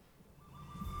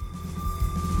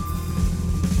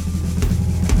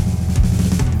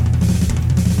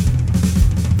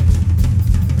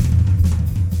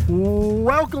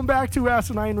welcome back to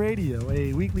Asinine Radio,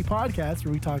 a weekly podcast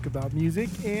where we talk about music,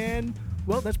 and,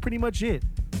 well, that's pretty much it.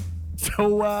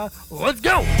 So, let's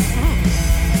go!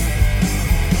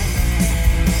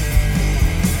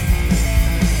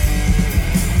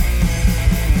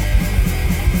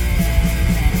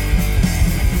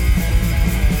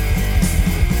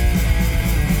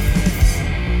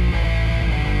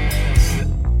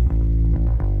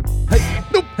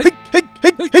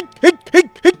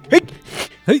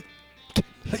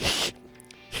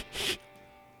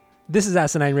 This is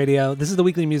Asinine Radio. This is the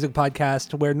weekly music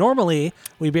podcast where normally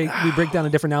we break down a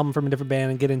different album from a different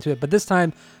band and get into it. But this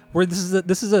time,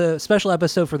 this is a special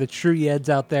episode for the true Yeds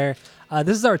out there.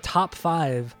 This is our top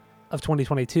 5 of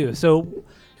 2022. So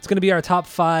it's going to be our top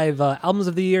 5 albums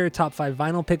of the year, top 5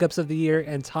 vinyl pickups of the year,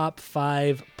 and top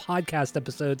 5 podcast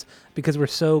episodes because we're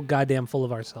so goddamn full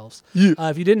of ourselves. Yeah.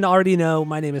 If you didn't already know,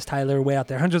 my name is Tyler. Way out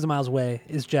there, hundreds of miles away,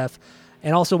 is Jeff.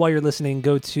 And also, while you're listening,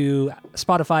 go to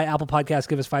Spotify, Apple Podcasts,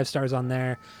 give us 5 stars on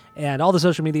there. And all the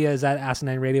social media is at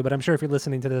Asinine Radio, but I'm sure if you're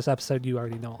listening to this episode, you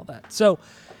already know all that. So,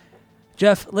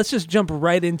 Jeff, let's just jump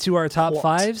right into our top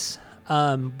 5s.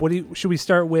 Should we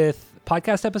start with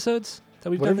podcast episodes that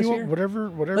we've done this year?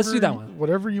 Whatever. Let's do that one.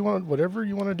 Whatever you want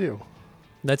to do.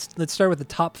 Let's start with the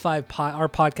top 5 our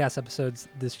podcast episodes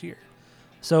this year.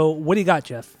 So, what do you got,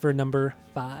 Jeff, for number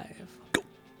 5?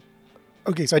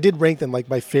 Okay, so I did rank them like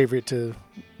my favorite to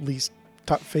least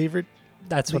top favorite.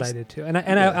 That's what I did too, and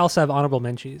I also have honorable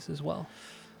mentions as well.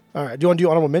 All right, do you want to do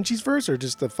honorable mentions first, or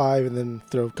just the 5 and then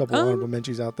throw a couple honorable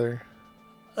mentions out there?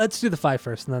 Let's do the 5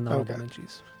 first, and then the honorable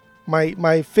mentions. My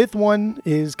 5th one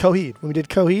is Coheed. When we did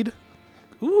Coheed,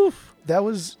 oof, that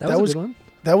was a good one.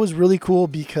 That was really cool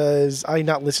because I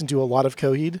not listened to a lot of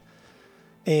Coheed,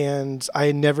 and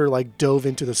I never like dove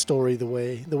into the story the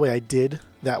way I did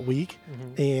that week.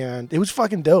 And it was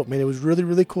fucking dope, man. It was really,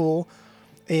 really cool.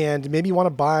 And maybe you want to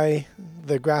buy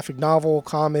the graphic novel,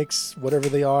 comics, whatever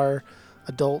they are,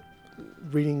 adult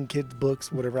reading kids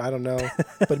books, whatever, I don't know.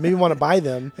 But maybe you want to buy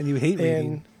them. And you hate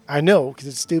reading. I know, because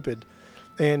it's stupid.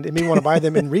 And it made me want to buy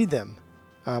them and read them.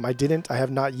 I didn't. I have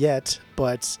not yet.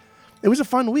 But it was a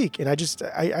fun week. And I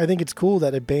think it's cool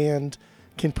that a band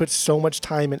can put so much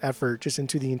time and effort just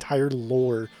into the entire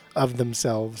lore of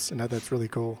themselves. And that's really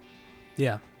cool.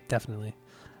 Yeah, definitely.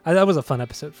 That was a fun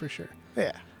episode for sure.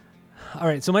 Yeah. All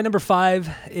right, so my number 5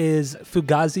 is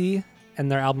Fugazi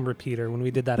and their album Repeater when we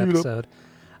did that episode.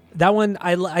 That one,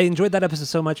 I enjoyed that episode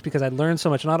so much because I learned so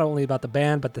much, not only about the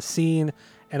band, but the scene.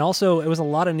 And also, it was a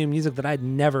lot of new music that I'd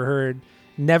never heard,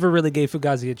 never really gave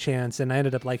Fugazi a chance, and I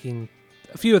ended up liking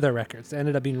a few of their records. They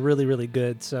ended up being really, really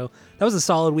good. So that was a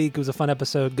solid week. It was a fun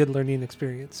episode, good learning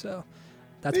experience. So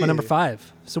that's my number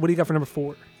 5. So what do you got for number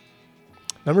 4?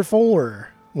 Number 4,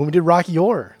 when we did Rocky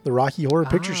Horror, the Rocky Horror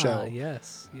Picture Show.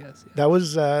 Yes. That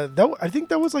was I think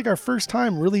that was like our first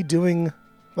time really doing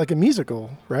like a musical,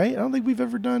 right? I don't think we've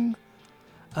ever done.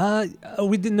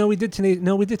 We did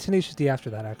Tenacious D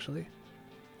after that, actually.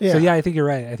 Yeah. So yeah, I think you're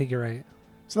right.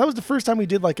 So that was the first time we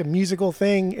did like a musical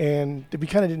thing, and we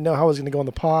kind of didn't know how it was going to go on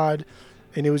the pod,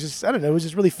 and it was just, I don't know, it was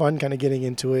just really fun kind of getting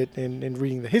into it and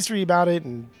reading the history about it,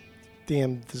 and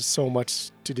damn, there's so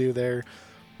much to do there.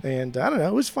 And I don't know,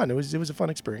 it was fun. It was a fun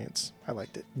experience. I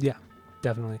liked it. Yeah,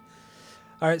 definitely.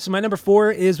 All right, so my number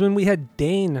 4 is when we had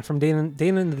Dane from Dane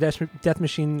and the Death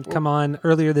Machine come on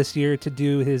earlier this year to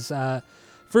do his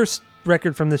first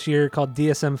record from this year called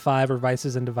DSM-5 or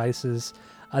Vices and Devices.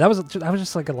 That was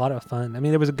just like a lot of fun. I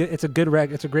mean, it's a great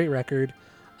record.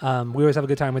 We always have a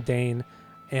good time with Dane,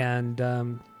 and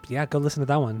yeah, go listen to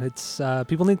that one. It's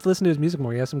people need to listen to his music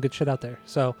more. He has some good shit out there.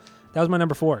 So that was my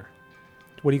number 4.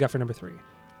 What do you got for number 3?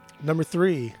 Number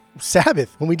 3,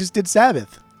 Sabbath, when we just did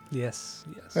Sabbath. Yes.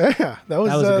 Yeah, that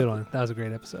was a good one. That was a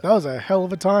great episode. That was a hell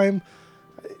of a time.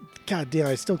 God damn,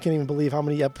 I still can't even believe how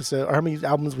many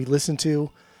albums we listened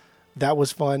to. That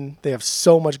was fun. They have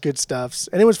so much good stuff.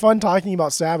 And it was fun talking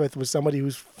about Sabbath with somebody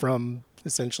who's from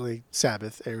essentially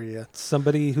Sabbath area.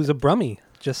 Somebody who's a Brummie,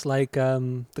 just like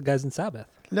the guys in Sabbath.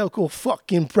 Local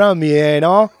fucking Brummie, eh,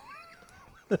 no?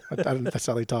 I don't know, that's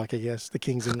how they talk, I guess. The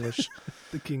King's English.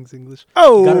 The King's English.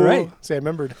 Oh! Got it right. See, I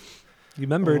remembered. You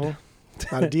remembered. Oh,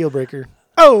 not a deal breaker.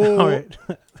 Oh! All right.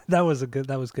 That was good.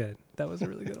 That was a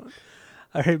really good one.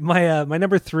 All right. My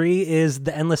number 3 is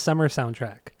the Endless Summer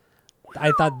soundtrack.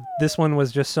 I thought this one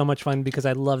was just so much fun because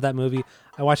I love that movie.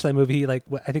 I watched that movie I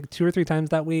think 2 or 3 times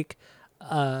that week.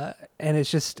 And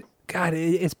it's just, God,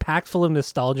 it's packed full of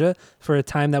nostalgia for a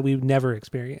time that we've never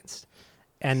experienced.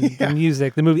 And the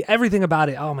music, the movie, everything about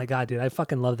it. Oh my God, dude, I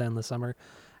fucking love the Endless Summer.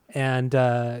 And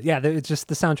it's just,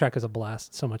 the soundtrack is a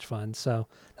blast. So much fun. So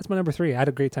that's my number 3. I had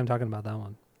a great time talking about that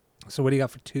one. So what do you got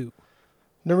for 2?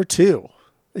 Number 2,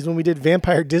 is when we did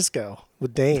Vampire Disco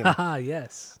with Dane. Ah,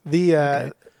 yes.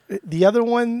 The the other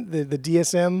one, the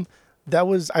DSM,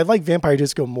 I like Vampire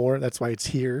Disco more. That's why it's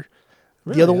here.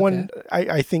 Really? The other Okay. one,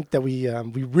 I think that we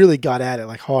really got at it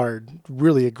like hard,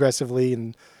 really aggressively,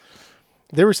 and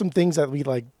there were some things that we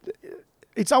like.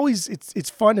 It's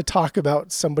fun to talk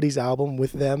about somebody's album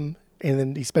with them, and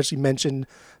then especially mention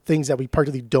things that we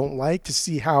particularly don't like to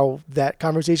see how that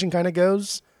conversation kind of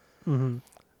goes. Mm-hmm.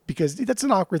 Because that's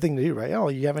an awkward thing to do, right? Oh,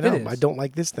 you have an It album. is. I don't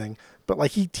like this thing, but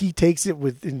like he takes it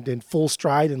in full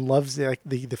stride and loves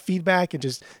the feedback, and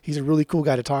just he's a really cool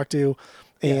guy to talk to.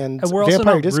 Yeah. And And we're also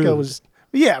Vampire not Disco rude, was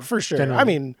for sure. I generally.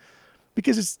 mean,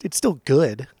 because it's still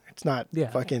good. It's not Yeah.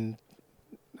 fucking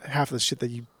half of the shit that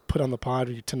you put on the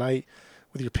pod tonight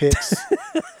with your picks.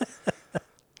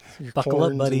 Your Buckle up,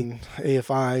 corns buddy. and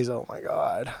AFIs. Oh my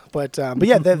god! But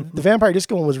yeah, the Vampire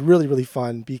Disco one was really really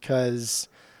fun because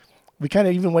we kind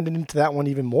of even went into that one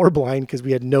even more blind because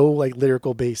we had no like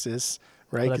lyrical basis,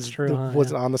 right? Oh, that's 'Cause true, it huh?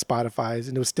 wasn't on the Spotify's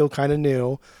and it was still kind of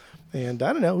new. And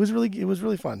I don't know, it was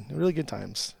really fun, really good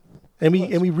times. And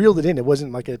we reeled it in. It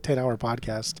wasn't like a 10-hour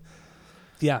podcast.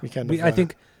 Yeah. We kind of, I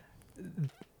think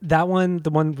that one,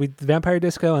 the Vampire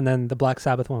Disco, and then the Black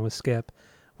Sabbath one with Skip,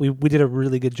 we did a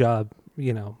really good job,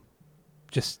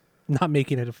 just not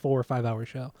making it a 4 or 5 hour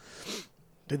show.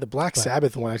 Dude, the Black But-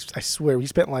 Sabbath one, I swear we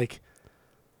spent like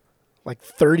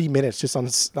 30 minutes just on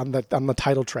the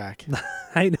title track.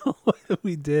 I know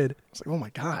we did. It's like, oh my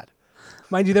god.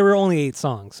 Mind you, there were only 8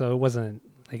 songs, so it wasn't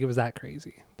like it was that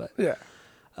crazy. But Yeah.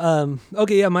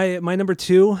 okay, yeah, my number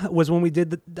 2 was when we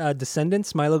did the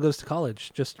Descendants. Milo Goes to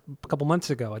College just a couple months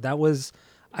ago.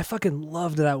 I fucking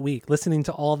loved that week listening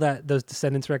to all those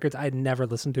Descendants records I had never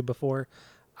listened to before.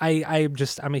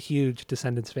 I'm a huge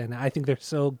Descendants fan. I think they're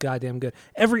so goddamn good.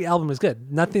 Every album is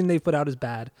good. Nothing they've put out is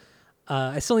bad.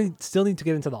 I still need to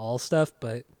get into the All stuff,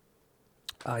 but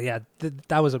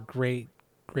that was a great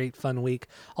fun week.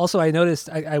 Also, I noticed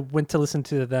I went to listen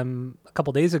to them a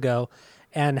couple days ago,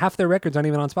 and half their records aren't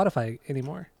even on Spotify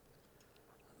anymore.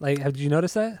 Like, did you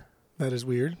notice that? That is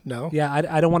weird. No. Yeah,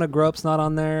 I Don't Want to Grow Up's not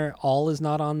on there. All is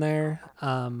not on there.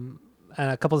 And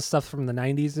a couple of stuff from the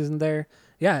 90s isn't there.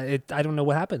 Yeah, I don't know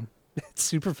what happened. It's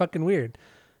super fucking weird.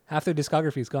 Half their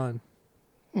discography's gone.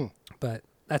 But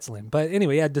that's lame. But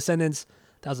anyway, yeah, Descendants,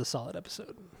 that was a solid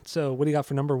episode. So what do you got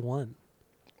for number 1?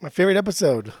 My favorite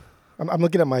episode. I'm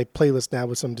looking at my playlist now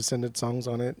with some Descendant songs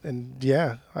on it, and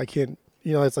yeah, I can't.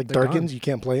 It's like They're Darkins. gone. You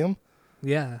can't play them.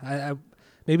 Yeah, I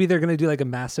maybe they're gonna do like a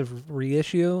massive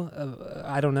reissue.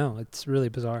 I don't know. It's really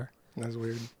bizarre. That's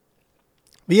weird.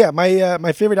 But yeah,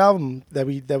 my favorite album that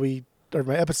we or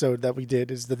my episode that we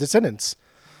did is the Descendants.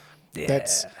 Yeah,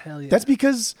 hell yeah. That's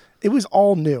because it was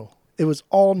all new. It was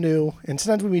all new, and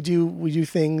sometimes when we do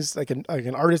things like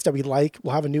an artist that we like,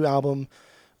 we'll have a new album,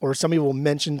 or somebody will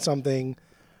mention something,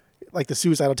 like the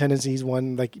Suicidal Tendencies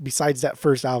one. Like besides that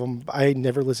first album, I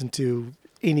never listened to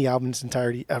any album in its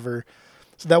entirety ever,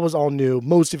 so that was all new.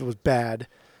 Most of it was bad,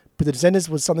 but the Descendants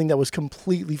was something that was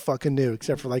completely fucking new,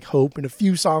 except for like Hope and a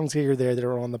few songs here or there that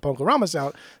are on the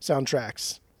Punkorama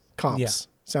soundtrack comps.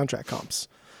 Soundtrack.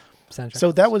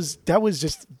 So that was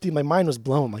just, dude, my mind was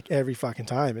blown like every fucking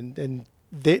time, and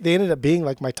they ended up being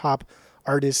like my top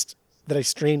artist that I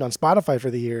streamed on Spotify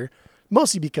for the year,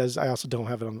 mostly because I also don't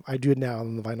have it on. I do it now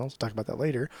on the vinyl. We'll talk about that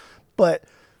later, but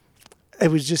it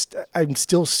was just, I'm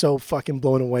still so fucking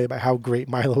blown away by how great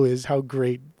Milo is, how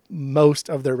great most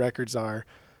of their records are.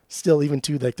 Still, even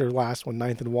to like their last one,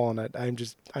 Ninth and Walnut.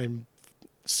 I'm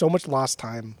so much lost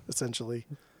time essentially.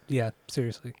 Yeah,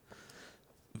 seriously.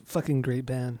 Fucking great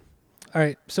band. All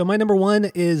right, so my number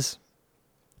 1 is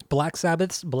Black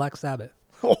Sabbath's Black Sabbath.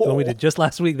 The one we did just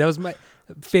last week. That was my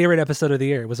favorite episode of the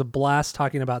year. It was a blast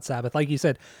talking about Sabbath. Like you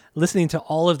said, listening to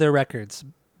all of their records,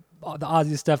 the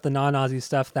Ozzy stuff, the non-Ozzy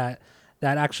stuff, that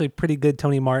actually pretty good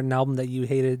Tony Martin album that you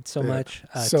hated so much.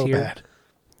 So bad.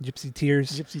 Gypsy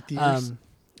Tears. Gypsy Tears.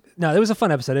 No, it was a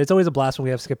fun episode. It's always a blast when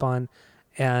we have Skip on.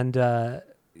 And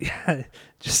yeah,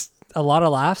 just a lot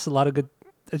of laughs, a lot of good.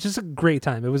 It's just a great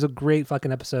time. It was a great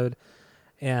fucking episode.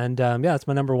 And yeah, that's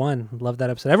my number 1. Love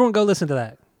that episode. Everyone go listen to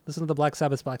that. Listen to the Black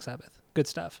Sabbath. Good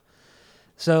stuff.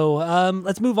 So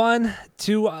let's move on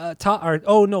to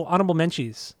honorable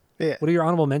mentions. Yeah. What are your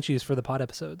honorable mentions for the pod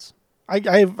episodes? I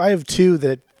have 2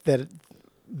 that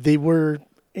they were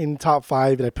in top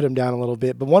 5, and I put them down a little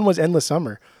bit. But one was Endless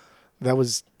Summer. That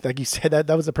was, like you said, that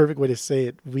was the perfect way to say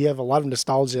it. We have a lot of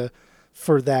nostalgia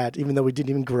for that, even though we didn't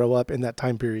even grow up in that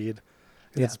time period.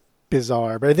 Yeah. It's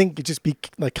bizarre, but I think it just be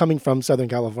like coming from Southern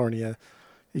California,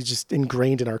 it's just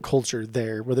ingrained in our culture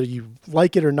there. Whether you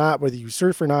like it or not, whether you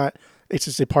surf or not, it's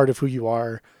just a part of who you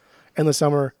are. Endless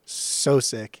Summer, so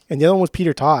sick. And the other one was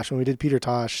Peter Tosh. When we did Peter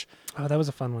Tosh, Oh, that was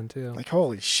a fun one too. like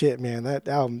holy shit, man, that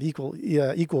album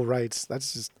Equal Rights.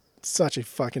 That's just such a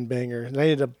fucking banger. And I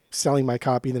ended up selling my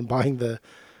copy and then buying the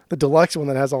deluxe one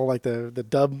that has all like the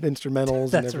dub instrumentals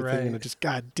and That's everything. right. And it just,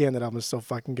 god damn, that album is so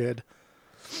fucking good.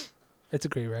 It's a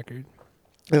great record.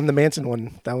 And the Manson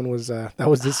one, that one was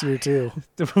this year too.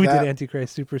 We That- did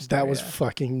Antichrist Superstar. That was yeah.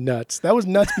 fucking nuts. That was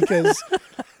nuts because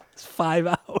It's 5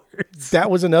 hours. that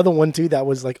was another one too that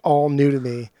was like all new to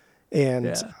me. And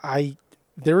Yeah.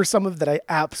 there were some of that I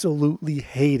absolutely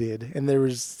hated, and there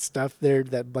was stuff there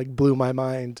that like blew my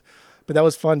mind. But that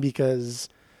was fun because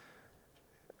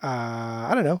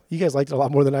I don't know, you guys liked it a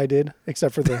lot more than I did,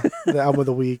 except for the album of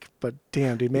the week. But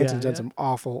damn, dude, Manson's done some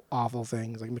awful, awful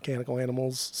things, like Mechanical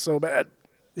Animals, so bad.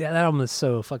 Yeah, that album is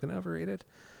so fucking overrated.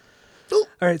 All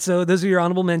right, so those are your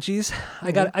honorable mentions.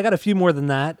 I got a few more than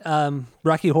that.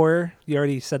 Rocky Horror, you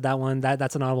already said that one.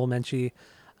 That's an honorable mention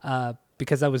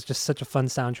because that was just such a fun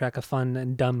soundtrack, a fun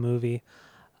and dumb movie.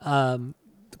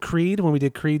 Creed, when we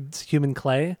did Creed's Human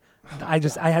Clay, I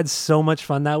had so much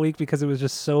fun that week because it was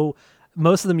just so.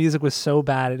 Most of the music was so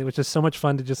bad, and it was just so much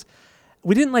fun to just.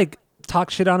 We didn't like talk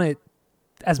shit on it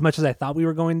as much as I thought we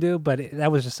were going to, but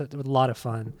that was just a lot of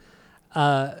fun.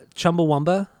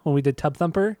 Chumbawamba, when we did Tub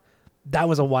Thumper, that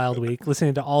was a wild week,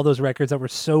 listening to all those records that were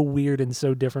so weird and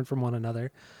so different from one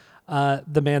another.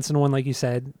 The Manson one, like you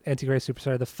said, Antichrist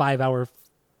Superstar, the 5-hour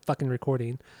fucking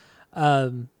recording.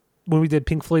 When we did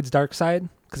Pink Floyd's Dark Side,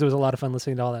 because it was a lot of fun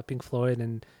listening to all that Pink Floyd,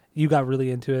 and you got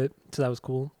really into it, so that was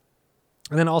cool.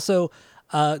 And then also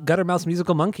Guttermouth's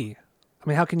Musical Monkey. I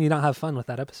mean, how can you not have fun with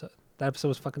that episode? That episode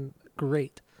was fucking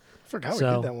great. I forgot we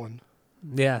So- did that one.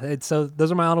 Yeah, so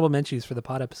those are my honorable mentions for the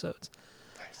pod episodes.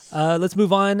 Let's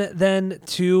move on then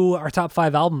to our top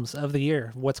 5 albums of the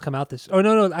year. What's come out this? Oh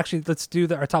no, actually, let's do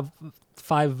our top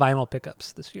 5 vinyl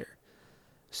pickups this year.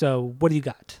 So, what do you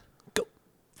got? Go.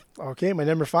 Okay, my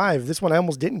number 5. This one I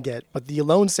almost didn't get, but the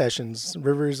Alone Sessions,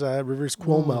 Rivers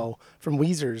Cuomo from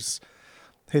Weezer's.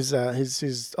 His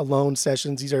Alone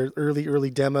Sessions. These are early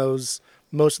demos.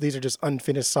 Most of these are just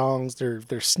unfinished songs.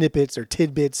 They're snippets or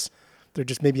tidbits. They're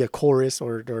just maybe a chorus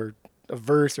or a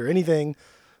verse or anything.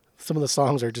 Some of the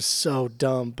songs are just so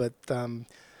dumb, but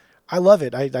I love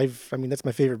it. I mean that's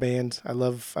my favorite band. I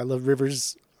love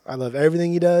Rivers. I love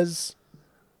everything he does.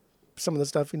 Some of the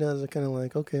stuff he does, I kind of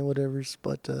like, okay, whatever's,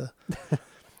 but it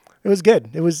was good.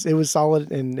 It was solid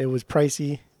and it was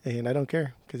pricey, and I don't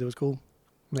care because it was cool.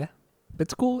 Yeah,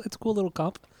 it's cool. It's a cool little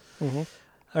comp. Mm-hmm.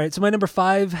 All right, so my number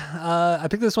 5. I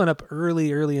picked this one up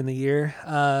early in the year.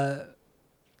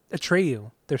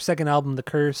 Atreyu, their second album, The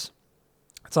Curse.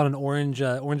 It's on an orange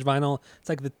vinyl. It's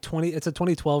like it's a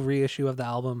 2012 reissue of the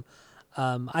album.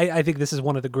 I think this is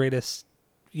one of the greatest,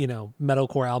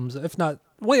 metalcore albums, if not,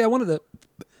 one of the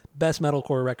best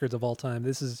metalcore records of all time.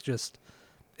 This is just,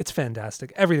 it's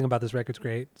fantastic. Everything about this record's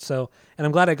great. So, and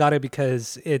I'm glad I got it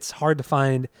because it's hard to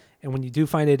find, and when you do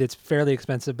find it, it's fairly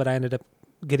expensive. But I ended up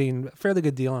getting a fairly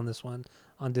good deal on this one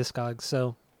on Discogs.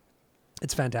 So,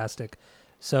 it's fantastic.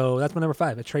 So that's my number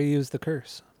 5. Atreyu's The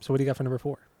Curse. So what do you got for number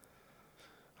 4?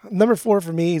 Number 4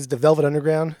 for me is the Velvet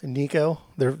Underground and Nico.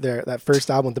 Their that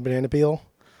first album with the Banana Peel.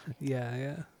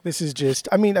 Yeah. This is just,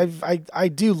 I mean, I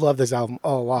do love this album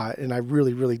a lot, and I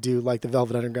really, really do like the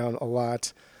Velvet Underground a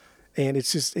lot. And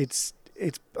it's just, it's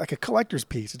like a collector's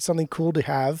piece. It's something cool to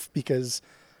have because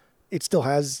it still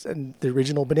has the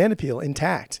original Banana Peel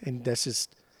intact. And that's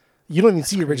just, you don't even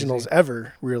see originals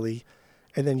ever, really.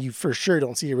 And then you for sure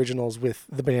don't see originals with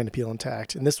the Banana Peel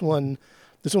intact. And this one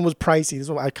was pricey. This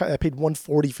one I paid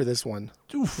 $140 for this one.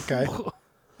 Oof.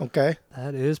 Okay.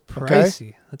 That is pricey.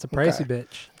 Okay. That's a pricey Okay.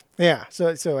 bitch. Yeah.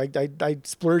 So I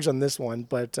splurged on this one,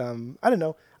 but I don't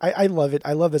know. I love it.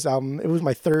 I love this album. It was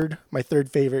my third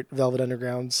favorite Velvet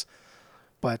Undergrounds.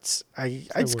 But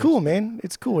it's cool, man.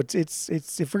 It's cool. It's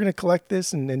if we're gonna collect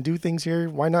this and do things here,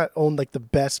 why not own like the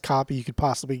best copy you could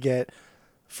possibly get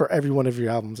for every one of your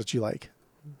albums that you like?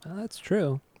 That's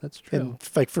true. And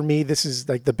like for me, this is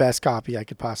like the best copy I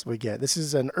could possibly get. This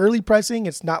is an early pressing.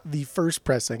 It's not the first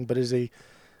pressing, but it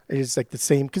is like the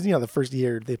same because the first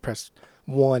year they press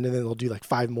 1 and then they'll do like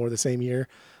 5 more the same year.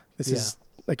 This is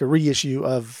like a reissue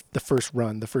of the first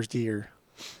run, the first year.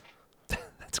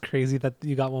 That's crazy that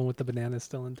you got one with the bananas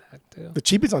still intact too. The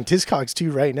cheapest on Discogs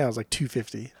too right now is like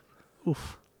 $250.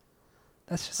 Oof.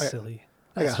 That's just silly.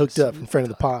 I got hooked up in front of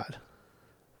the pod.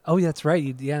 Oh, yeah, that's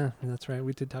right. That's right.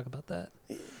 We did talk about that.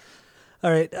 All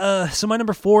right. So my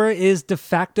number 4 is De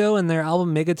Facto and their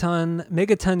album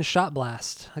Megaton Shot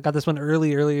Blast. I got this one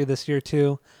earlier this year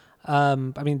too. I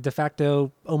mean, De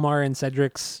Facto, Omar and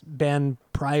Cedric's band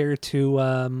prior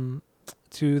to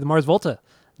the Mars Volta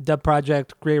Dub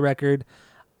Project, great record.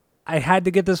 I had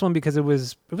to get this one because it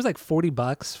was like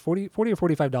 $40, 40 or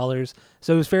 $45.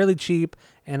 So it was fairly cheap.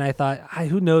 And I thought,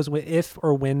 who knows if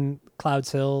or when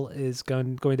Clouds Hill is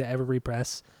going to ever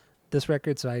repress this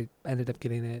record. So I ended up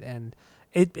getting it, and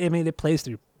it plays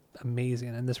through amazing.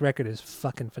 And this record is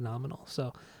fucking phenomenal.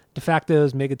 So De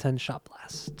Facto's Megaton Shot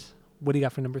Blast. What do you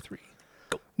got for number 3?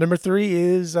 Go. Number 3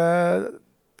 is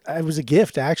it was a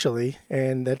gift actually,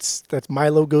 and that's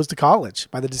Milo Goes to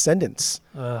College by the Descendants.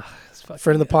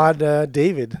 Friend of the pod,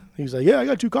 David. He was like, "Yeah, I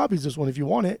got 2 copies of this one if you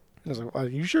want it." And I was like, "Are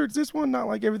you sure it's this one? Not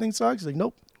like Everything Sucks?" He's like,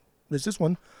 "Nope, it's this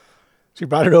one." So he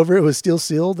brought it over. It was still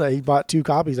sealed. He bought 2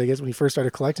 copies, I guess, when he first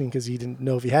started collecting because he didn't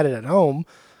know if he had it at home.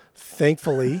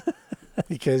 Thankfully,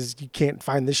 because you can't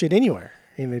find this shit anywhere,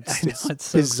 and it's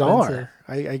so bizarre.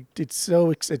 It's so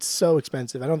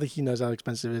expensive. I don't think he knows how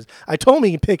expensive it is. I told him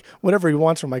he can pick whatever he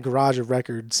wants from my garage of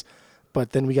records,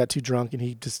 but then we got too drunk and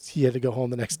he had to go home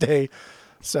the next day.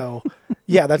 So,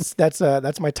 yeah,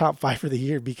 that's my top 5 for the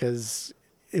year because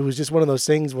it was just one of those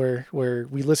things where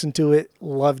we listened to it,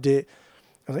 loved it.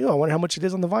 I was like, oh, I wonder how much it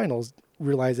is on the vinyls.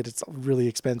 Realized that it's really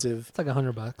expensive. It's like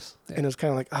 $100. Yeah. And it was kind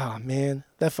of like, oh man,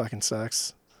 that fucking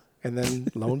sucks. And then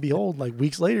lo and behold, like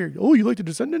weeks later, oh, you like the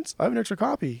Descendants? I have an extra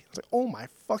copy. I was like, oh my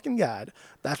fucking God,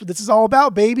 that's what this is all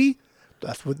about, baby.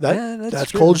 That's what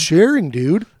that's called sharing,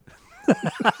 dude.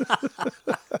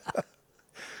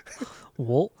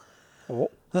 Well.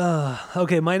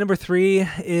 Okay, my number 3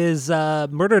 is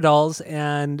Murder Dolls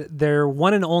and their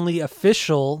one and only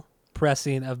official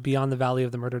pressing of Beyond the Valley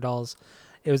of the Murder Dolls.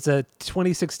 It was a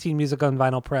 2016 Music on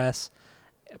Vinyl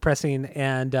pressing,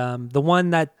 and the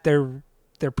one that they're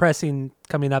pressing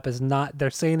coming up is not.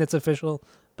 They're saying it's official,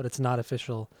 but it's not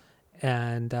official.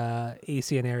 And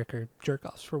AC and Eric are jerk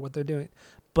offs for what they're doing.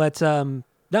 But no,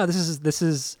 this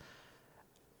is.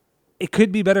 It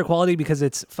could be better quality because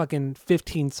it's fucking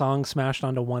 15 songs smashed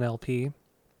onto one LP.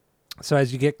 So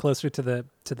as you get closer to the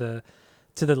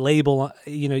label,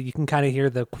 you can kind of hear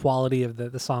the quality of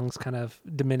the songs kind of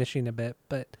diminishing a bit.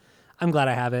 But I'm glad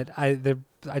I have it.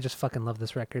 I just fucking love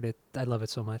this record. I love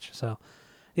it so much. So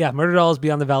yeah, Murder Dolls,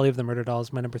 Beyond the Valley of the Murder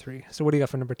Dolls, my number 3. So what do you got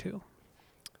for number 2?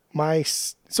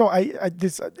 It's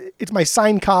my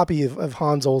signed copy of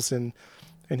Hans Olsen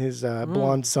and his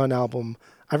Blonde Sun album.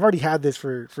 I've already had this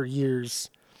for years,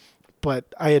 but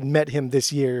I had met him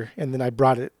this year, and then I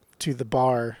brought it to the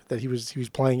bar that he was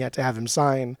playing at to have him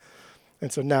sign.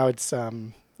 And so now it's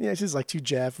it's just like to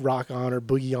Jeff, Rock On or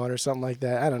Boogie On or something like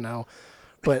that. I don't know.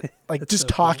 But like just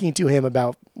so talking to him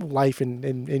about life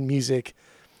and music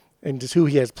and just who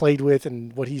he has played with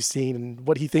and what he's seen and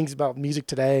what he thinks about music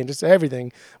today and just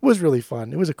everything was really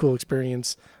fun. It was a cool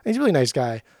experience. And he's a really nice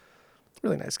guy.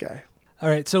 Really nice guy. All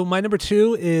right, so my number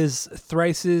 2 is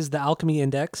Thrice's The Alchemy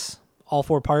Index, all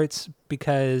 4 parts,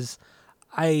 because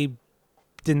I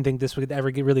didn't think this would ever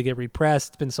really get repressed.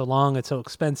 It's been so long, it's so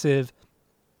expensive,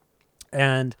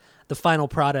 and the final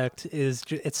product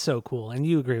it's so cool, and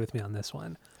you agree with me on this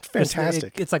one.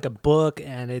 Fantastic. It's like a book,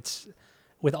 and it's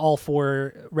with all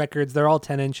 4 records. They're all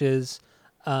 10 inches.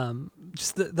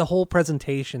 Just the whole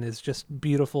presentation is just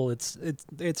beautiful. It's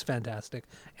fantastic,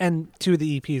 and 2 of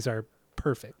the EPs are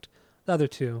perfect. The other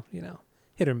 2,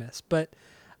 hit or miss. But,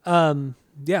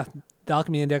 yeah, The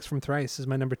Alchemy Index from Thrice is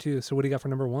my number 2. So what do you got for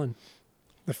number 1?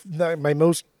 My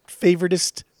most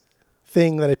favoritist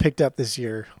thing that I picked up this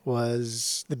year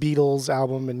was the Beatles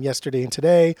album and Yesterday and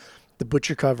Today, the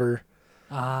Butcher cover.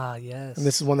 Ah, yes. And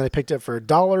this is one that I picked up for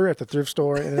 $1 at the thrift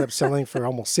store. It ended up selling for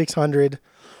almost $600.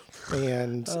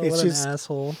 And it's just an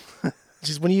asshole.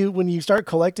 Just when you start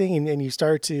collecting and you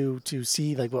start to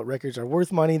see like what records are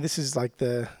worth money, this is like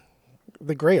the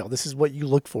grail. This is what you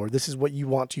look for. This is what you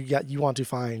want to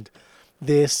find.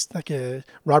 This, like a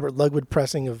Robert Ludwig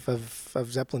pressing of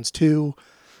Zeppelin's 2.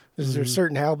 There's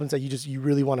certain albums that you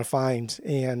really want to find.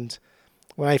 And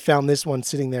when I found this one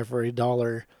sitting there for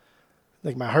 $1,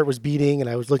 like my heart was beating, and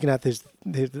I was looking at this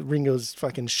Ringo's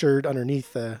fucking shirt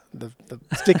underneath the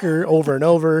sticker over and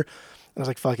over. And I was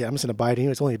like, fuck it, I'm just gonna buy it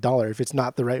anyway. It's only $1. If it's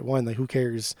not the right one, like who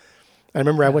cares? I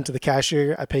remember I went to the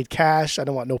cashier. I paid cash. I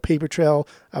don't want no paper trail.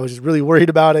 I was just really worried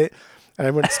about it. And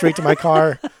I went straight to my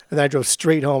car, and then I drove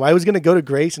straight home. I was going to go to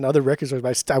Grace and other record stores,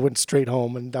 but I went straight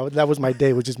home. And that was my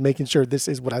day, was just making sure this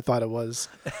is what I thought it was.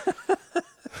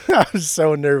 I was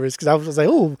so nervous because I was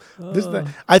like, this.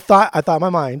 I thought in my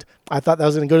mind, I thought that I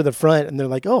was going to go to the front, and they're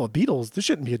like, oh, Beatles, this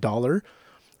shouldn't be $1.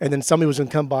 And then somebody was going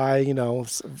to come by,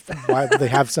 why they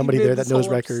have somebody there that knows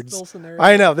records.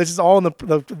 I know. This is all in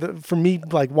the for me,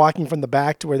 like walking from the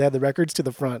back to where they had the records to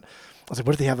the front. I was like,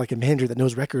 what if they have like a manager that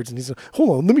knows records? And he's like,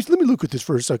 hold on, let me look at this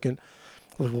for a second.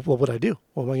 Well, what would I do?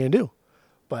 What am I going to do?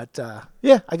 But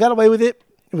yeah, I got away with it.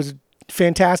 It was a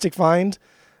fantastic find.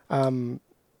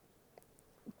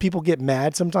 People get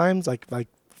mad sometimes, like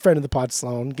friend of the pod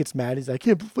Sloan gets mad. He's like,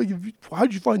 "Yeah, but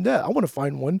how'd you find that? I want to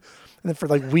find one." And then for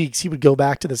like weeks, he would go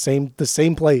back to the same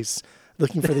place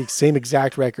looking for the same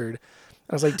exact record.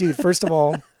 I was like, dude, first of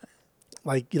all,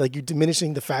 like you're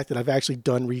diminishing the fact that I've actually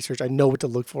done research. I know what to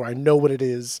look for. I know what it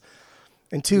is.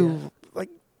 And two, like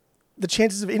the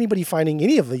chances of anybody finding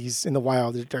any of these in the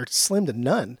wild are slim to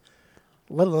none,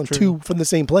 let alone two from the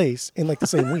same place in like the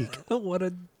same week. What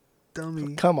a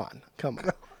dummy. Come on. Damn.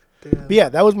 But yeah,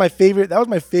 that was my favorite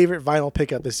vinyl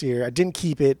pickup this year. I didn't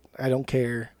keep it. I don't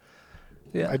care.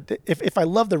 Yeah. If I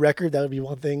love the record, that would be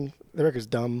one thing. The record's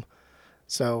dumb,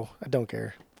 so I don't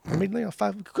care. I made a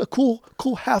cool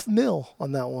 $500,000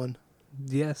 on that one.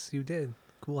 Yes, you did.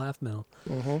 Cool $500,000.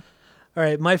 Mm-hmm. All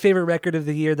right, my favorite record of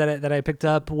the year that I picked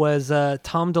up was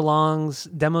Tom DeLonge's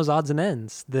Demos, Odds and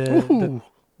Ends.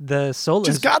 The solo.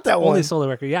 Just got that only one. solo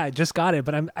record. Yeah, I just got it,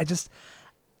 but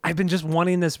I've been just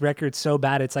wanting this record so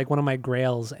bad. It's like one of my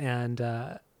grails, and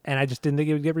I just didn't think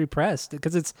it would get repressed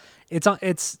because it's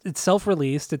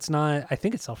self-released. It's not. I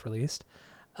think it's self-released.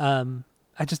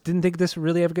 I just didn't think this would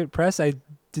really ever get pressed. I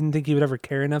didn't think he would ever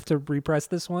care enough to repress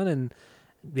this one, and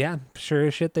yeah, sure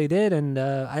as shit they did, and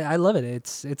I love it.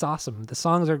 It's awesome. The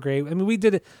songs are great. I mean, we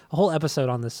did a whole episode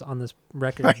on this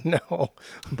record. I know,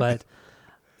 but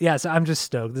yeah, so I'm just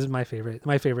stoked. This is my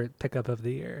favorite pickup of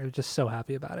the year. I'm just so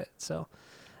happy about it. So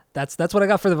that's what I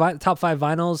got for the top 5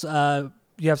 vinyls.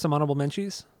 You have some honorable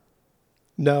mentions?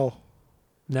 No.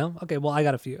 Okay, well I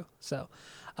got a few. So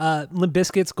Limp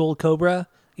Bizkit's Gold Cobra.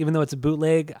 Even though it's a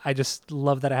bootleg, I just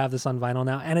love that I have this on vinyl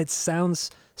now, and it sounds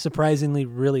surprisingly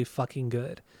really fucking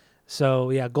good. So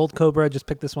yeah, Gold Cobra, just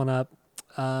picked this one up.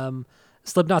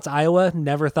 Slipknot's Iowa,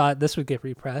 never thought this would get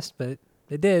repressed, but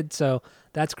it did, so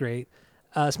that's great.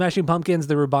 Smashing Pumpkins,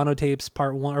 the Rubano tapes,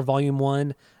 part 1 or volume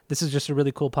 1. This is just a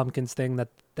really cool Pumpkins thing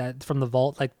that from the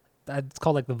Vault, like it's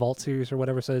called like the Vault series or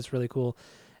whatever. So it's really cool,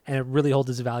 and it really holds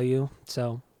its value.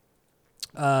 So.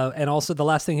 And also the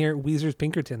last thing here, Weezer's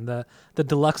Pinkerton, the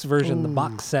deluxe version, the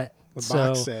box set.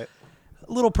 Box set.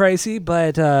 A little pricey,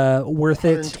 but worth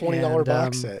it. $120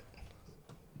 box set.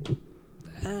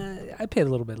 I paid a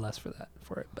little bit less for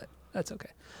it, but that's okay.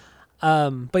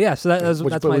 But yeah, so that's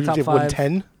my top 5.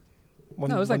 110?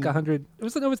 No, it was like 100. I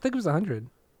think it was 100.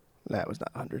 That was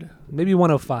not 100. Maybe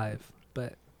 105.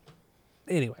 But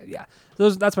anyway, yeah.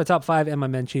 That's my top 5 and my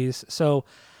menchies. So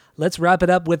let's wrap it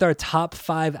up with our top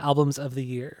 5 albums of the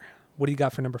year. What do you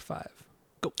got for number 5?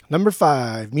 Go. Number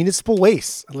 5, Municipal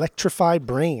Waste, Electrified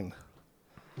Brain.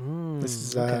 This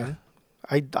is okay.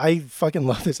 I fucking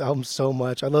love this album so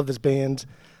much. I love this band,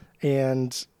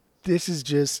 and this is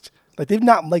just like they've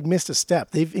not like missed a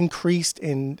step. They've increased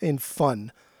in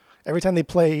fun. Every time they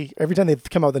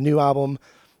come out with a new album,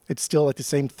 it's still like the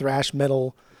same thrash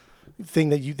metal thing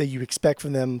that you expect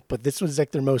from them. But this was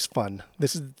like their most fun.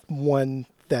 This is one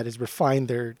that has refined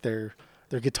their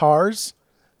guitars.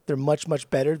 They're much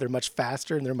better. They're much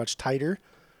faster and they're much tighter.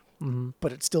 Mm-hmm.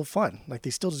 But it's still fun. Like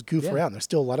they still just goof around. There's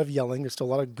still a lot of yelling. There's still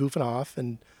a lot of goofing off,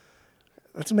 and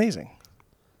that's amazing.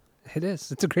 It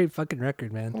is. It's a great fucking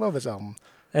record, man. I love this album.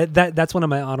 That's one of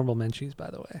my honorable mentions,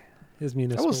 by the way. Is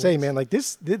Municipal. I will say, man, like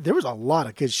there was a lot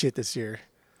of good shit this year.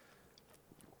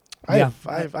 I have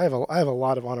a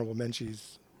lot of honorable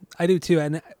mentions. I do too.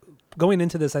 And going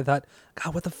into this, I thought,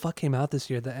 God, what the fuck came out this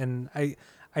year? And I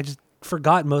just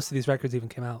forgot most of these records even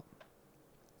came out.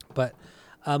 But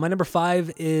my number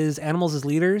 5 is Animals as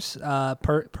Leaders,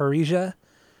 Parisia.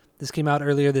 This came out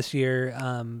earlier this year.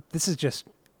 This is just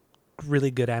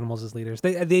really good Animals as Leaders.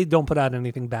 They don't put out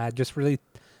anything bad, just really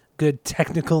good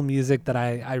technical music that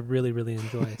I really, really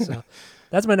enjoy. So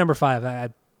that's my number 5. I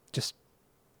just,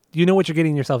 you know what you're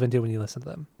getting yourself into when you listen to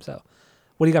them. So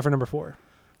what do you got for number 4?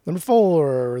 Number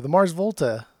 4, the Mars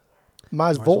Volta.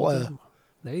 Mars Volta.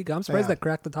 There you go. I'm surprised that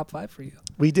cracked the top 5 for you.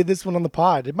 We did this one on the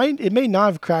pod. It may not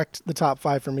have cracked the top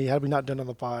 5 for me had we not done it on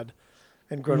the pod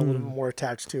and grown a little bit more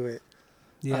attached to it.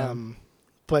 Yeah.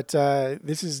 But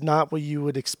this is not what you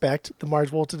would expect the Mars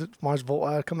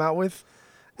Volta come out with,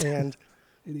 and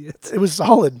Idiots. It was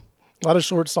solid. A lot of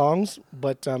short songs,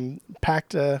 but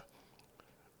packed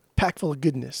full of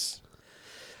goodness.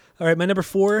 All right, my number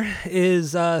 4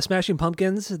 is Smashing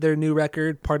Pumpkins, their new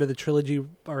record, part of the trilogy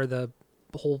or the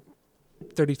whole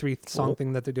 33 song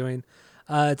thing that they're doing.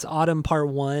 It's Autumn Part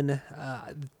 1.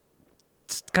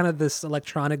 It's kind of this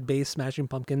electronic bass Smashing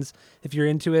Pumpkins. If you're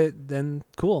into it, then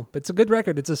cool. But it's a good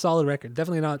record. It's a solid record.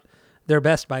 Definitely not their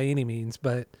best by any means,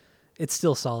 but it's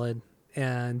still solid.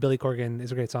 And Billy Corgan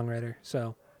is a great songwriter.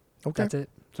 So that's it.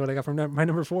 That's what I got from my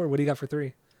number 4. What do you got for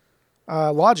 3?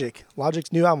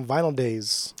 Logic's new album, Vinyl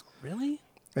Days. Really?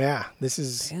 Yeah, this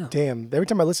is Damn. damn. Every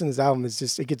time I listen to this album,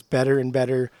 it gets better and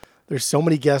better. There's so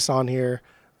many guests on here.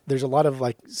 There's a lot of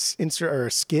like insert or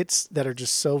skits that are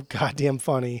just so goddamn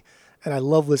funny, and I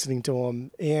love listening to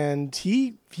him. And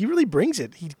he really brings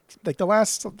it. He like the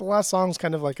last song's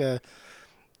kind of like a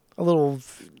little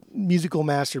musical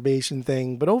masturbation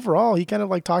thing, but overall he kind of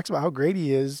like talks about how great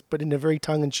he is, but in a very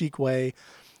tongue-in-cheek way.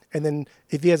 And then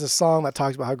if he has a song that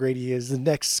talks about how great he is, the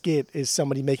next skit is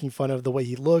somebody making fun of the way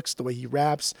he looks, the way he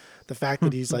raps, the fact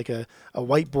that he's like a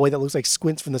white boy that looks like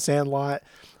Squints from The Sandlot.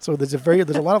 So there's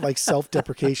a lot of like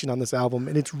self-deprecation on this album,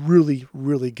 and it's really,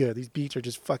 really good. These beats are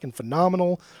just fucking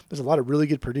phenomenal. There's a lot of really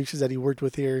good producers that he worked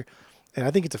with here, and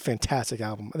I think it's a fantastic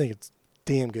album. I think it's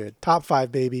damn good. Top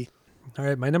 5, baby. All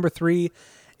right, my number 3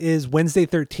 is Wednesday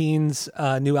 13's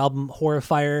new album,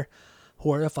 Horrifier.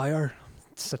 Horrifier.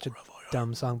 It's such a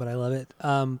dumb song, but I love it.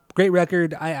 Great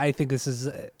record. I think this is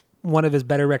one of his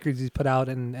better records he's put out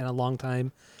in a long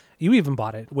time. You even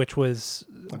bought it, which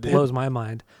blows my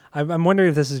mind. I'm wondering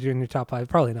if this is in your top 5.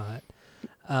 Probably not.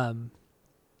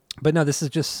 But no, this is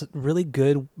just really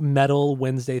good metal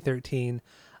Wednesday 13.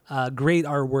 Great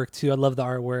artwork too. I love the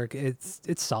artwork.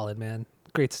 It's solid, man.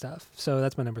 Great stuff. So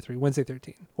that's my number 3, Wednesday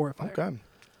 13, Horrifier. Okay.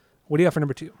 What do you got for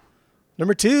number 2?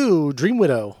 Number 2, Dream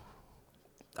Widow.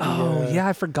 Oh, yeah,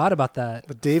 I forgot about that.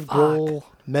 The Dave Grohl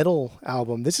metal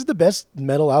album. This is the best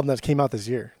metal album that came out this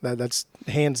year. That's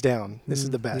hands down. This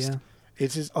is the best. Yeah.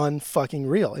 It's just unfucking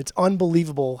real. It's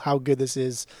unbelievable how good this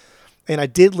is. And I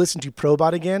did listen to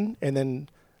Probot again and then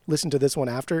listen to this one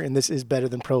after, and this is better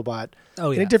than Probot.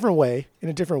 Oh, yeah. In a different way.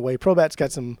 Probot's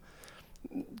got some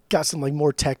like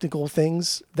more technical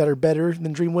things that are better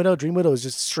than Dream Widow. Dream Widow is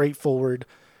just straightforward.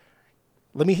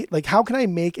 How can I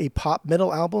make a pop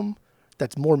metal album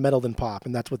that's more metal than pop?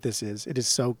 And that's what this is. It is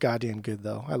so goddamn good,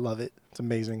 though. I love it. It's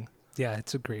amazing. Yeah,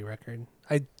 it's a great record.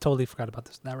 I totally forgot about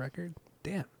that record.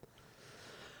 Damn.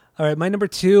 All right, my number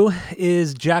 2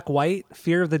 is Jack White,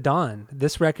 Fear of the Dawn.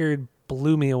 This record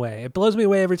blew me away. It blows me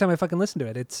away every time I fucking listen to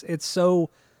it. It's so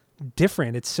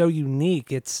different. It's so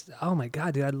unique. It's, oh my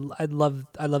God, dude. I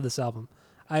love this album.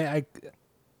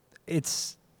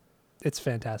 It's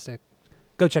fantastic.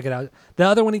 Go check it out. The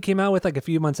other one he came out with like a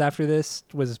few months after this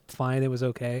was fine. It was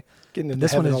okay. Getting into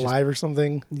this Heaven one is Alive or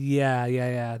something.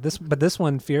 Yeah. This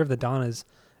one, Fear of the Dawn, it's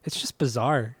just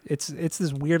bizarre. It's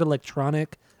this weird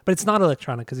electronic, but it's not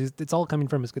electronic because it's all coming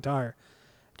from his guitar.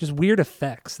 Just weird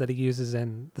effects that he uses,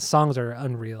 and the songs are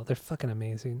unreal. They're fucking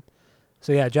amazing.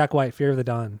 So yeah, Jack White, Fear of the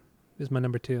Dawn is my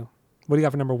number 2. What do you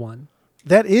got for number 1?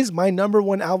 That is my number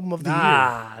 1 album of the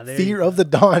year. Fear of the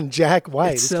Dawn, Jack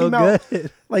White. It's This so came out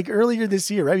good. like earlier this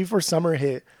year, right before summer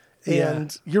hit.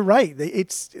 And you're right.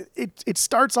 It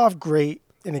starts off great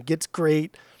and it gets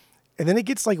great. And then it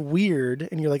gets like weird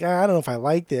and you're like, I don't know if I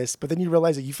like this. But then you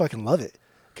realize that you fucking love it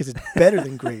because it's better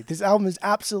than great. This album is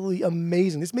absolutely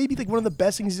amazing. This may be like one of the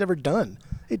best things he's ever done.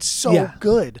 It's so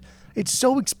good. It's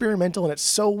so experimental and it's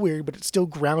so weird, but it's still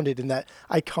grounded in that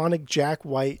iconic Jack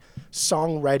White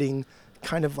songwriting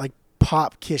kind of like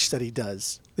pop kish that he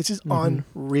does. This is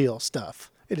unreal stuff.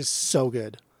 It is so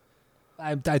good.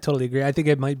 I totally agree. I think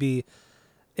it might be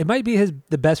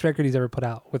the best record he's ever put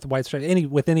out with White Stripes,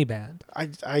 with any band. I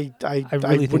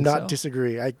really would not so.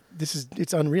 disagree.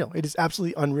 It's unreal. It is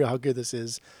absolutely unreal how good this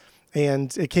is.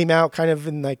 And it came out kind of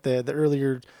in like the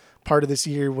earlier part of this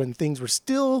year when things were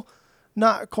still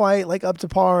not quite like up to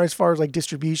par as far as like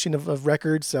distribution of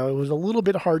records. So it was a little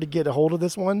bit hard to get a hold of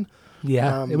this one.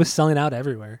 Yeah, it was selling out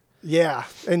everywhere. Yeah,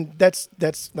 and that's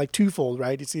like twofold,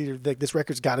 right? It's either like this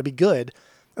record's got to be good,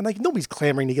 and like nobody's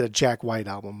clamoring to get a Jack White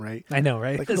album, right? I know,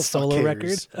 right? Like A who the fuck solo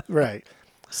cares? record. Right.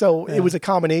 So it was a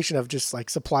combination of just like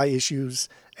supply issues,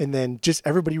 and then just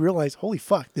everybody realized, holy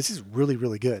fuck, this is really,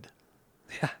 really good.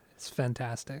 Yeah, it's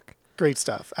fantastic. Great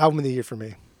stuff. Album of the year for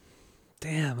me.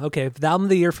 Damn. Okay, the album of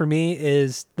the year for me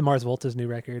is the Mars Volta's new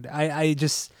record.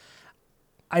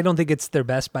 I don't think it's their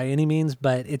best by any means,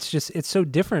 but it's so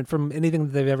different from anything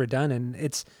that they've ever done, and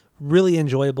it's really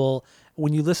enjoyable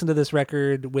when you listen to this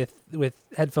record with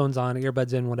headphones on,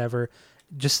 earbuds in, whatever.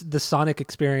 Just the sonic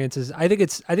experiences. I think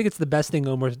it's the best thing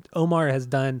Omar has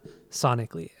done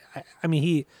sonically. I mean,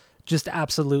 he just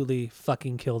absolutely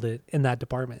fucking killed it in that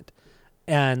department.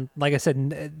 And like I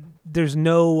said, there's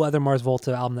no other Mars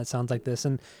Volta album that sounds like this,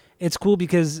 and it's cool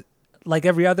because, like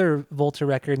every other Volta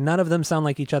record, none of them sound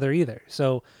like each other either.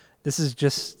 So this is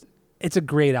it's a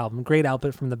great album, great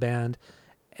output from the band,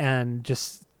 and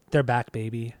just, they're back,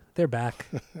 baby. They're back.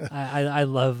 I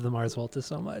love the Mars Volta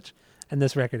so much, and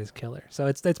this record is killer. So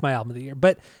it's my album of the year.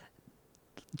 But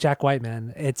Jack White,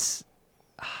 man, it's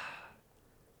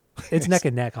neck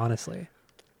and neck, honestly.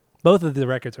 Both of the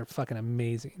records are fucking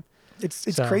amazing.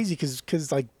 It's So- crazy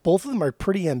because like both of them are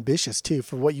pretty ambitious too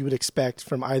for what you would expect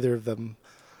from either of them.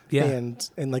 Yeah. And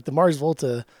like the Mars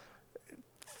Volta,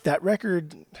 that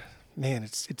record, man,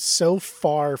 it's so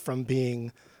far from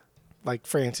being like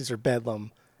Francis or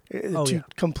Bedlam, Oh, two yeah.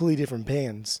 completely different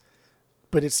bands,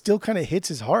 but it still kind of hits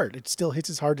his heart. It still hits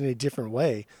his heart in a different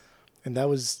way, and that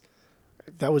was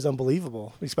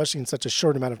unbelievable, especially in such a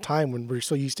short amount of time when we're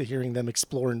so used to hearing them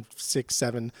explore in 6,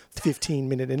 7,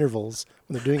 15-minute intervals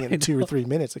when they're doing it in 2 or 3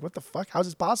 minutes. Like, what the fuck? How's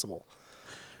this possible?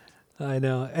 I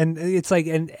know. And it's like,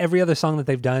 and every other song that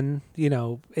they've done,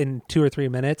 in 2 or 3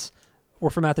 minutes, were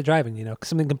from Out the Driving,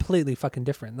 something completely fucking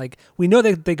different. Like, we know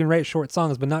that they can write short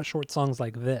songs, but not short songs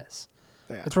like this.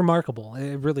 Yeah. It's remarkable.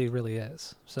 It really, really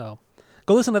is. So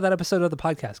go listen to that episode of the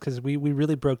podcast because we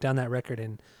really broke down that record,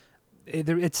 and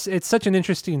it's such an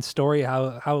interesting story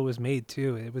how it was made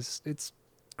too. It's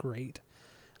great,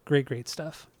 great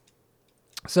stuff.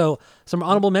 So some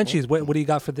honorable mentions. What do you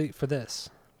got for this?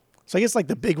 So I guess like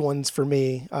the big ones for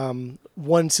me,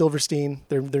 one, Silverstein,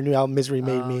 their new album Misery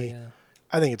Made Me. Yeah.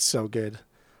 I think it's so good.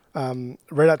 Red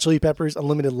Hot Chili Peppers,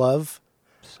 Unlimited Love.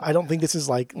 I don't think this is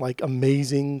like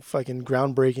amazing, fucking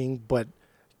groundbreaking, but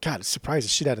God, it surprised the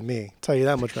shit out of me. I'll tell you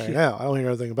that much right now. I don't hear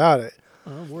anything about it.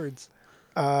 Oh, words.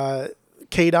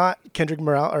 K-Dot, Kendrick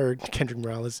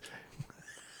Morales.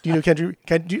 Do you know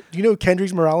do you know who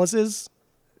Kendrick Morales is?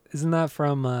 Isn't that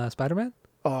from Spider-Man?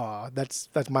 Oh, that's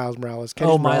Miles Morales. Oh,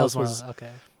 Kendrick Miles Morales Morales.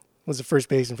 Okay. was the first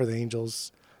baseman for the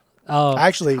Angels. Oh,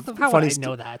 Actually, how funny would I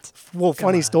know that? Well, Come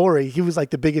funny on. story. He was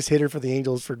like the biggest hitter for the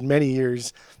Angels for many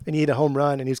years, and he hit a home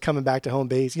run, and he was coming back to home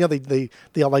base. You know, they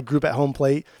all like group at home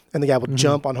plate, and the guy would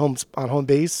jump on home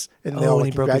base, and they all and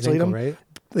like he broke his congratulate ankle, him. right?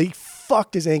 They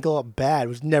fucked his ankle up bad. It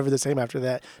was never the same after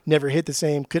that. Never hit the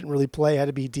same. Couldn't really play.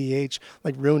 Had to be DH.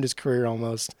 Like ruined his career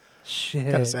almost. Shit.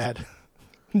 Kind of sad.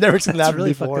 Never seen that That's happen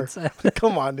really before. fucking sad.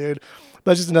 Come on, dude.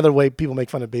 That's just another way people make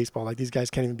fun of baseball. Like these guys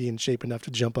can't even be in shape enough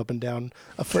to jump up and down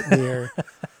a foot in the air.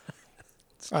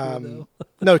 It's true, though.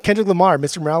 No, Kendrick Lamar,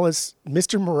 Mr.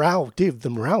 Morale, dude, the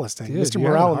Morales thing. Dude, Mr. you're on a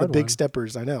Morale and the hard Big one.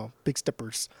 Steppers. I know, Big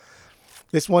Steppers.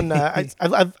 This one,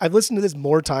 I've listened to this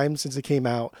more times since it came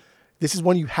out. This is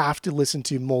one you have to listen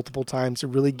to multiple times to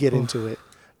really get into it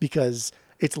because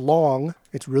it's long.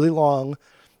 It's really long.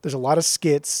 There's a lot of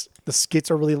skits. The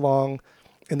skits are really long,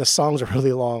 and the songs are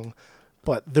really long.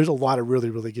 But there's a lot of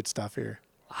really, really good stuff here.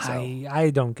 So.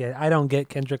 I don't get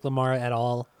Kendrick Lamar at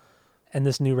all, and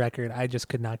this new record I just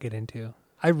could not get into.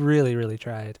 I really, really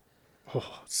tried.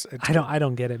 Oh, I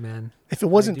don't get it, man. If it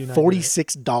wasn't do not get it.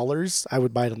 $46, I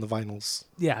would buy it on the vinyls.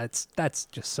 Yeah, that's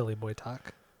just silly boy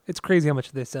talk. It's crazy how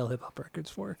much they sell hip hop records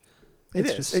for. It It's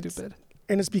is. just It's- stupid.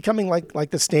 And it's becoming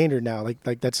like the standard now.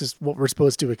 Like that's just what we're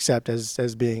supposed to accept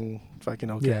as being fucking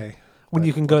okay. When But-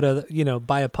 you can go to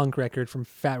buy a punk record from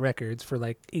Fat Records for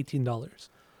like $18.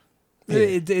 Yeah.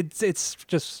 It's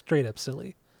just straight up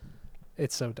silly.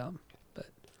 It's so dumb, but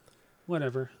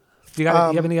whatever. Do you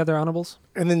have any other honorables?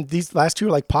 And then these last two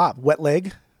are like pop. Wet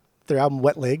Leg, their album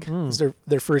Wet Leg. This is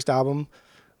their first album.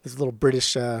 This little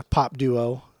British pop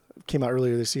duo came out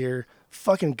earlier this year.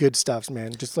 Fucking good stuff,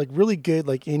 man. Just like really good,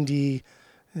 like indie,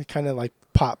 kind of like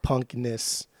pop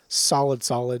punkness. Solid.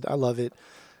 I love it.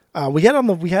 We had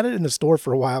it in the store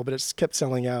for a while, but it's kept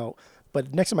selling out.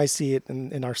 But next time I see it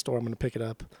in our store, I'm gonna pick it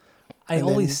up. I and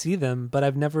always then- see them, but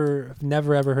I've never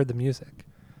ever heard the music.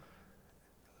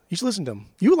 You should listen to them.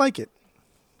 You would like it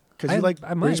because I- you like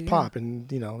I might, British yeah. pop,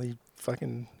 and you like I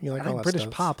all like that British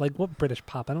stuff. pop. Like what British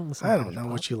pop? I don't listen. I to don't British know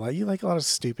pop. what you like. You like a lot of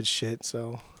stupid shit.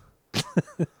 So,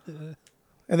 and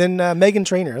then Megan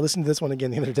Trainor. I listened to this one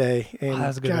again the other day, and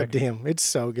that's a good god record. damn, it's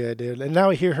so good, dude. And now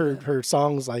I hear her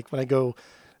songs like when I go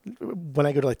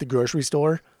to like the grocery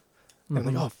store. And I'm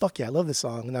like, oh fuck yeah, I love this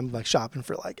song, and I'm like shopping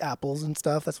for like apples and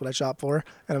stuff. That's what I shop for,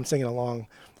 and I'm singing along.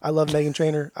 I love Megan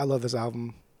Trainor. I love this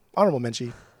album. Honorable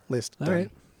mention list. All done.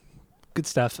 right. Good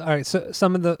stuff. All right, so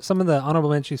some of the honorable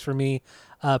mentions for me,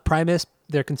 Primus,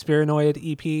 their Conspiranoid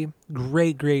EP,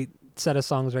 great set of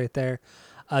songs right there.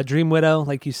 Dream Widow,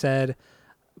 like you said,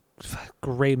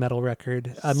 great metal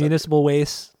record. Municipal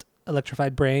Waste,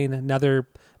 Electrified Brain, another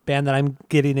band that I'm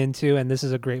getting into, and this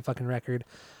is a great fucking record.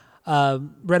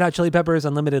 Red Hot Chili Peppers,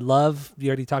 Unlimited Love, you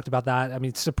already talked about that. I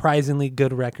mean, surprisingly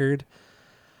good record.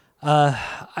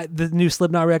 The new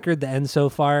Slipknot record, The End So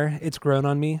Far, it's grown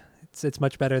on me. It's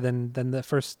much better than the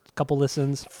first couple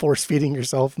listens. Force feeding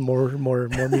yourself more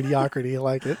mediocrity. I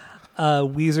like it.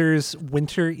 Weezer's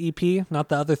Winter EP, not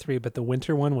the other three, but the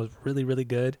Winter one was really, really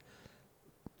good.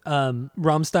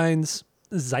 Rammstein's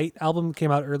Zeit album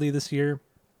came out early this year.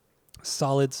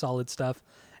 Solid stuff.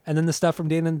 And then the stuff from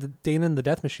Dana and the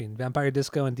Death Machine, Vampire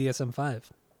Disco and DSM-5.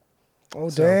 Oh,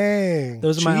 So, dang.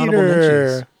 Those are my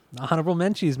Cheater. honorable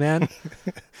mentions, man.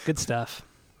 Good stuff.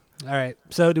 All right.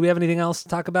 So, do we have anything else to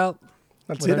talk about?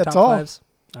 That's with it. our That's top all. fives?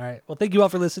 All right. Well, thank you all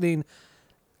for listening.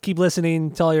 Keep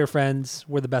listening. Tell all your friends.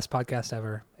 We're the best podcast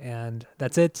ever. And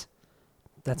that's it.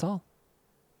 That's all.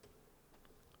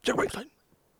 Check my